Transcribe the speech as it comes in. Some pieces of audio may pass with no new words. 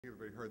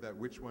Everybody heard that.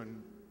 Which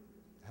one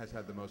has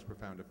had the most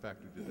profound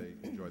effect, or do they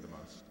enjoy the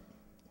most?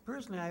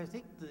 Personally, I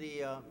think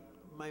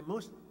my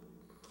most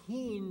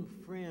keen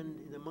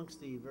friend amongst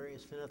the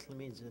various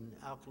phenylethylamines and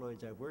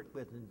alkaloids I've worked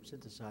with and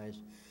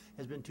synthesized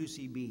has been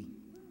 2CB.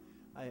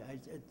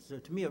 It's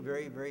to me a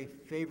very, very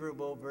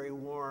favorable, very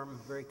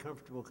warm, very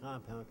comfortable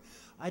compound.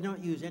 I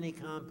don't use any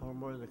compound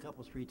more than a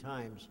couple, 3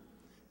 times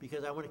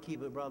because I want to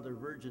keep a rather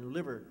virgin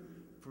liver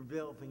for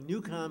developing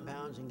new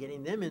compounds and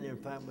getting them in there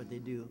and find what they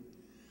do.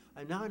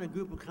 I'm now in a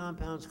group of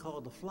compounds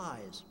called the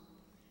flies,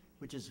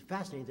 which is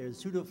fascinating. There's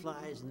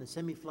pseudo-flies and the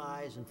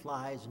semi-flies and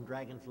flies and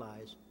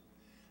dragonflies.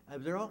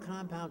 They're all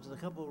compounds with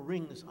a couple of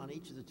rings on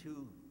each of the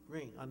 2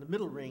 rings. On the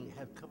middle ring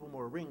have a couple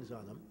more rings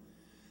on them.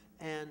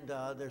 And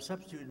they're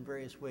substituted in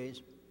various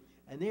ways.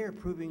 And they are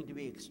proving to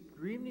be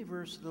extremely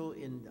versatile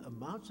in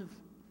amounts of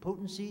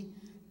potency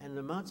and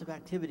amounts of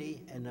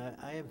activity. And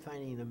I am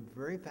finding them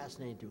very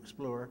fascinating to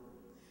explore.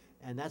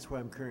 And that's what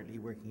I'm currently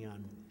working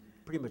on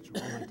pretty much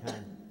all my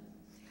time.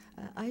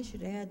 I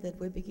should add that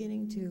we're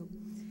beginning to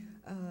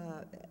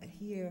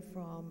hear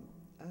from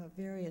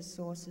various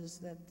sources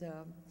that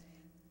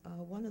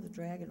one of the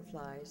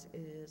dragonflies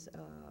is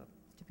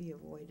to be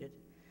avoided.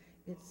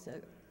 It's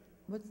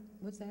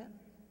what's that?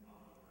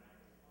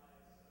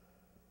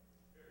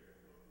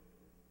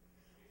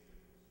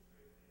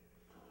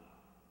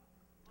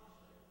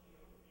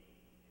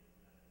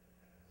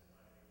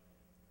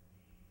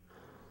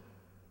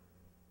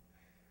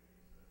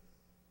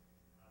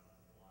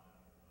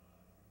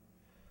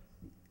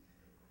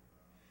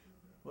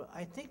 Well,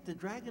 I think the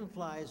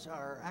dragonflies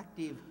are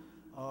active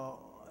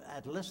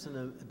at less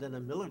than a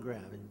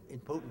milligram in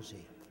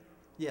potency.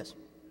 Yes.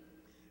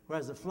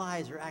 Whereas the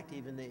flies are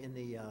active in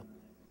the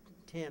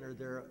 10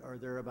 or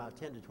they're about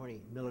 10 to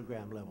 20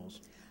 milligram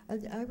levels.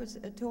 I was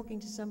talking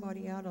to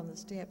somebody out on the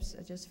steps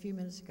just a few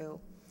minutes ago.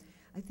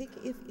 I think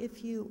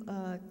if you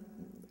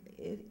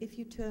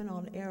turn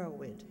on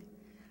Arrowwood,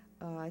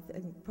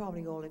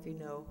 probably all of you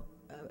know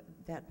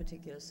that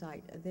particular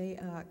site. They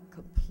are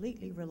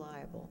completely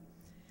reliable.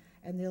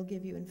 And they'll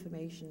give you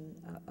information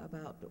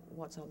about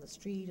what's on the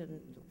street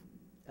and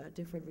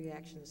different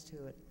reactions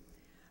to it.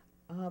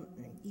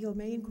 Your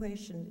main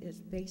question is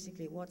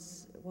basically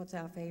what's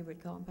our favorite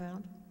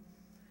compound?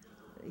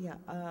 Yeah,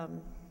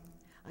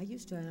 I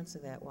used to answer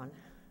that one,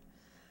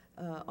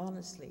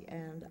 honestly,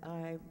 and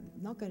I'm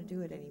not going to do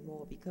it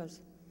anymore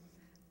because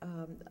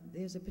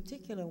there's a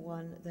particular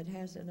one that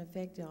has an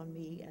effect on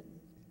me, and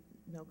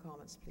no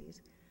comments,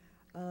 please,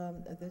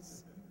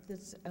 that's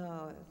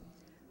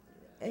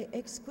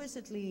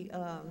exquisitely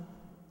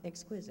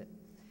exquisite.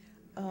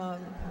 But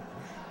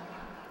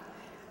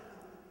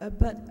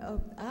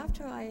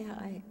after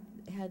I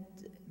had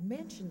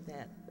mentioned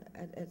that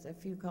at a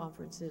few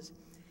conferences,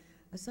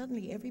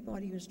 suddenly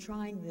everybody was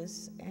trying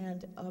this,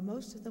 and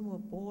most of them were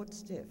bored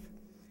stiff.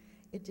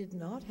 It did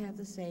not have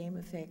the same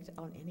effect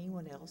on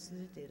anyone else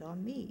that it did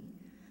on me,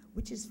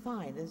 which is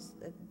fine.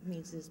 That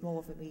means there's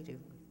more for me to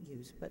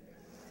use, but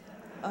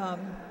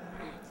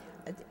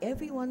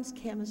everyone's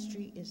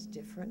chemistry is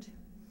different.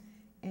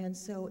 And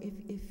so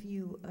if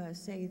you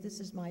say,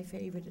 this is my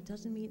favorite, it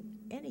doesn't mean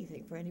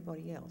anything for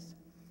anybody else.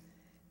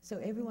 So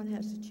everyone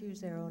has to choose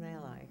their own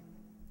ally.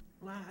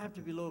 Well, I have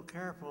to be a little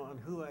careful on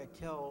who I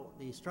tell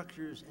the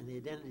structures and the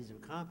identities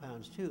of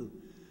compounds to.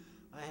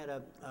 I had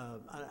an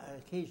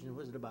occasion,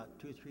 was it about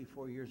 2, 3,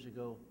 4 years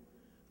ago,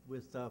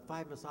 with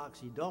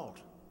 5-methoxydalt.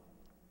 A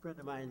friend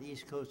of mine on the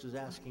East Coast was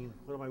asking,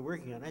 what am I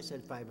working on? I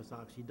said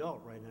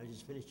 5-methoxydalt right now. I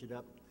just finished it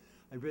up.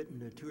 I've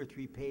written a 2 or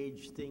 3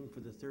 page thing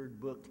for the 3rd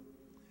book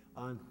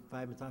on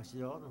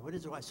 5-methoxydalt. And what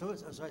is it? So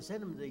I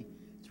sent him the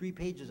 3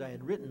 pages I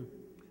had written,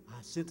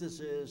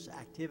 synthesis,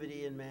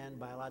 activity in man,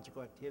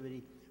 biological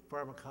activity,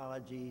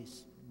 pharmacology,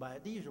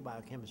 the usual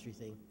biochemistry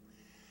thing.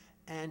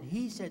 And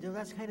he said, oh,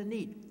 that's kind of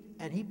neat.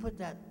 And he put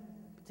that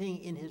thing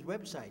in his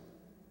website.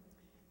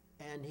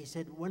 And he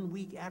said 1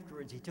 week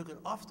afterwards, he took it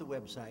off the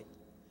website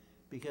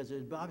because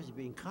it was obviously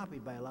being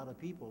copied by a lot of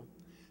people.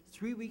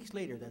 3 weeks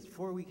later, that's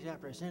 4 weeks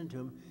after I sent it to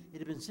him, it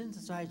had been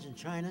synthesized in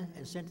China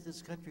and sent to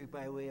this country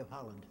by way of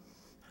Holland.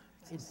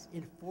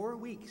 In 4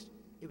 weeks.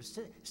 It was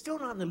still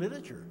not in the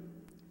literature.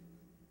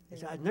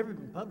 It had never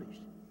been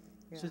published.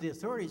 Yeah. So the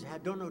authorities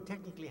don't know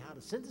technically how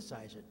to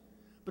synthesize it,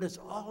 but it's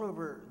all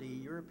over the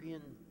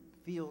European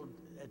field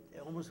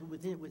almost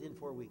within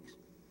 4 weeks.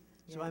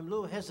 Yeah. So I'm a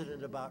little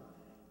hesitant about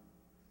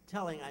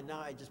telling,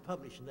 I just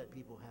publish and let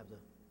people have the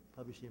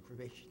published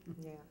information.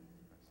 Yeah.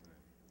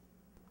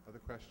 Other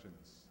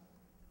questions?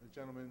 The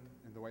gentleman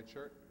in the white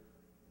shirt.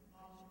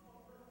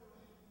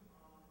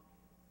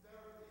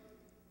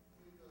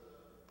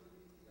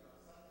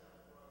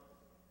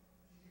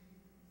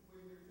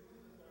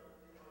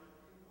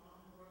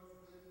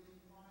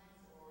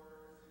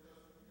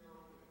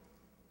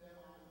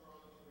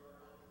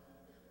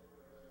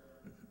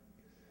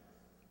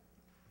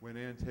 When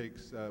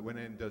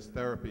Ann does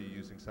therapy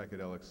using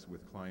psychedelics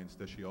with clients,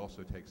 does she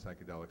also take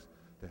psychedelics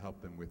to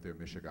help them with their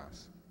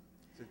mishigas?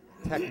 It's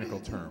a technical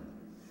term.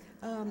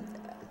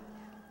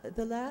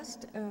 The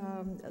last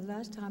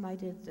time I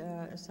did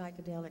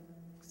psychedelics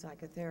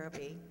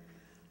psychotherapy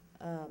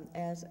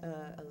as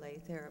a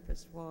lay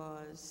therapist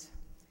was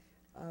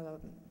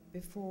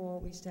before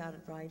we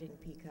started writing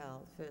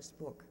PiHKAL, the first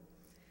book.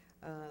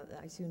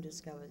 I soon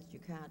discovered that you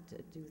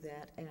can't do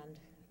that and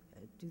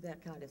do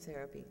that kind of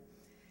therapy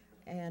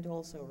and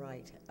also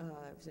write.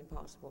 It was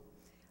impossible.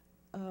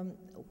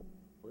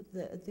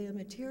 The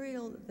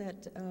material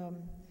that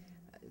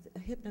a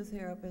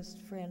hypnotherapist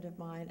friend of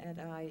mine and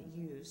I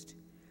used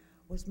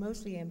was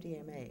mostly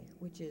MDMA,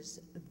 which is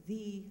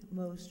the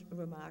most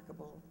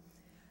remarkable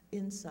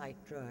insight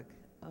drug,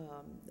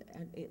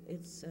 and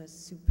it's a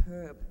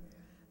superb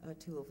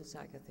tool for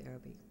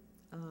psychotherapy.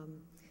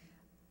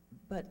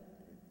 But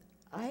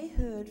I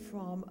heard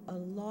from a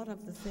lot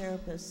of the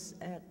therapists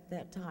at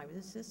that time,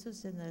 this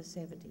was in the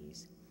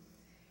 70s,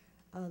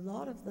 a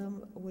lot of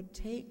them would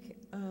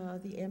take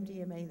the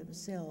MDMA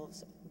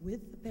themselves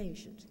with the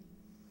patient.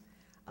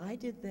 I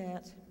did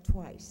that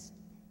twice,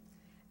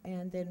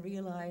 and then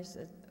realized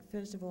that,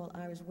 first of all,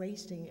 I was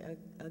wasting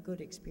a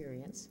good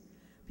experience,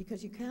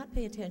 because you can't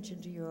pay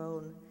attention to your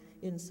own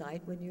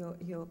insight when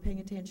you're paying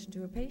attention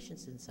to a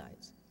patient's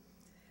insights.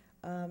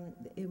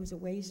 It was a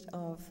waste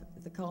of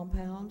the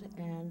compound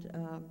and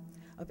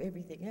of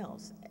everything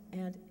else.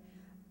 And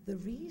the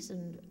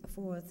reason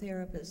for a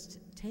therapist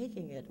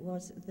taking it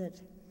was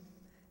that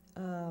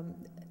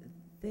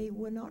they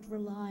were not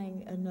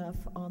relying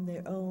enough on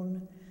their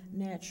own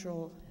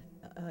natural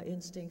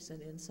instincts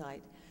and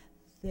insight.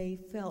 They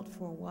felt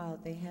for a while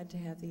they had to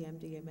have the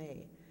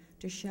MDMA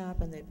to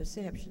sharpen their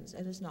perceptions,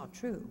 and it's not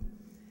true,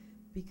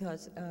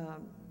 because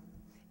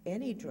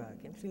any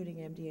drug, including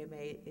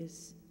MDMA,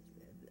 is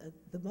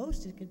the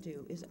most it can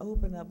do is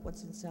open up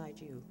what's inside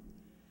you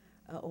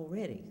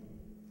already.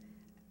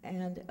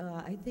 And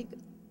I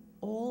think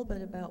all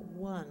but about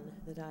one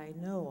that I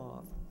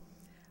know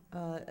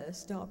of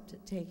stopped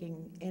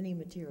taking any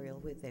material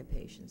with their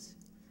patients.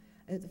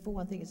 For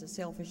one thing, it's a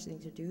selfish thing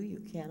to do. You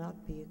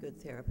cannot be a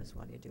good therapist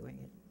while you're doing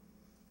it.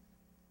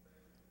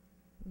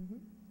 Mm-hmm.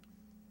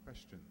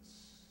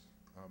 Questions?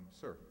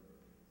 Sir.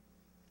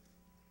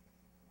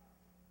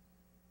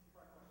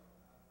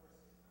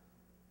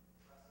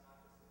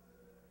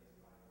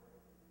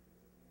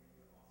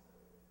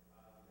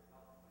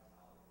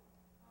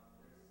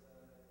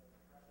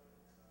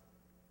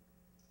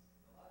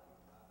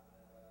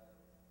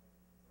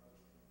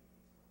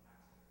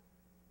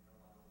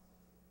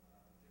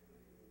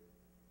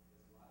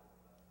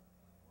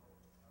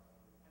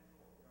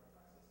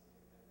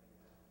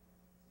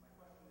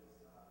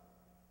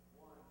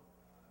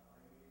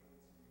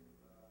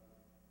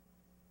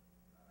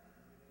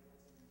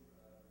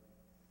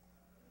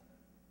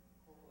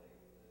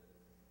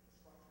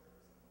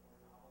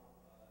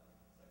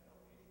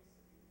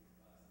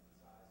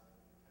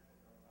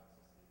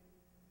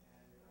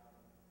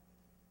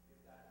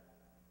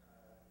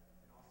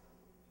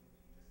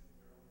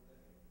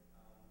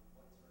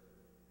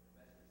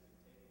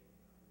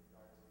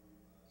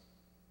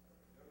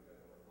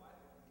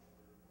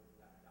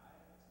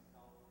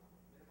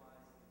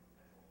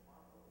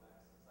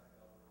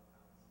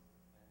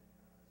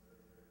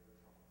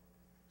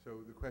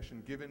 So the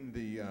question, given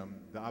the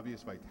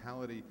obvious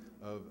vitality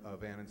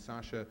of Ann and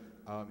Sasha,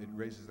 it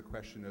raises the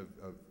question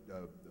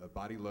of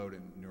body load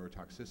and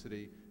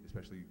neurotoxicity,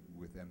 especially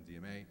with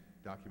MDMA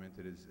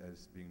documented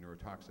as being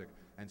neurotoxic.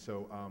 And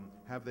so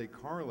have they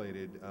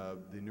correlated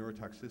the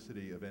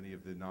neurotoxicity of any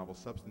of the novel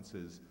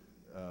substances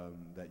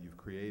that you've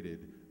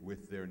created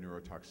with their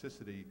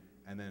neurotoxicity?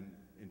 And then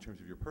in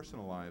terms of your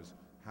personal lives,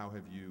 how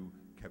have you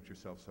kept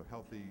yourself so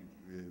healthy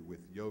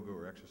with yoga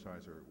or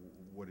exercise, or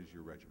what is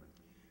your regimen?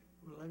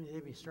 Well,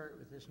 let me start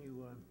with this new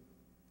one.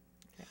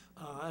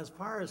 As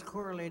far as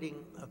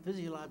correlating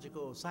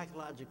physiological,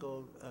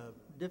 psychological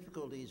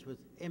difficulties with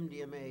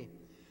MDMA,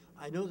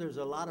 I know there's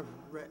a lot of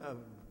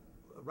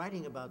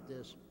writing about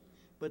this,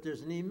 but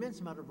there's an immense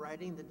amount of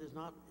writing that does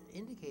not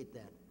indicate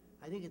that.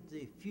 I think it's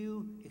the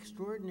few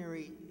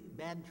extraordinary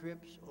bad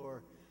trips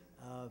or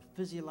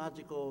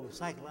physiological,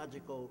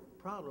 psychological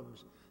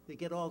problems that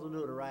get all the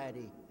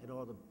notoriety and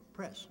all the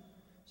press.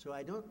 So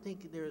I don't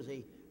think there's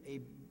a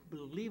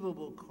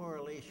believable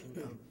correlation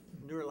of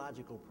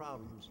neurological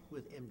problems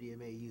with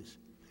MDMA use.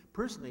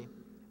 Personally,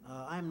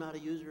 I'm not a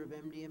user of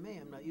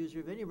MDMA. I'm not a user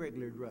of any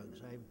regular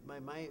drugs.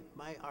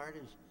 My art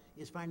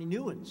is finding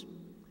new ones.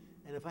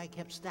 And if I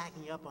kept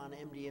stacking up on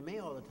MDMA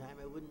all the time,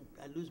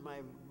 I'd lose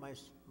my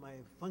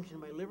function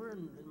of my liver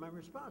and my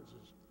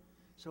responses.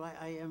 So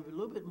I am a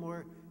little bit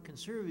more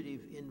conservative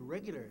in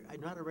regular.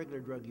 I'm not a regular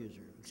drug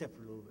user, except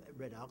for a little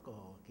red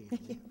alcohol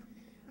occasionally.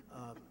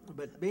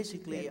 But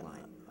basically, Red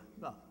wine.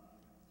 Well,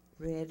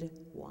 Red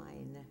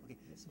wine. okay,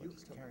 you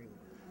carry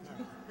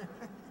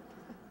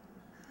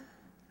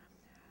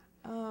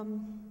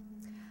on.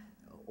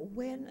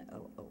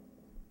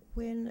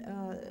 When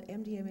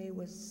MDMA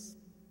was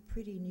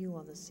pretty new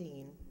on the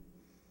scene,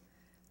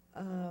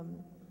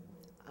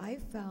 I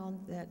found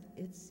that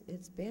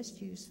its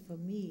best use for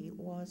me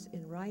was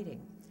in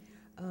writing.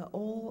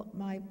 All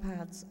my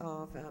parts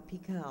of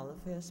PiHKAL,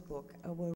 the first book, were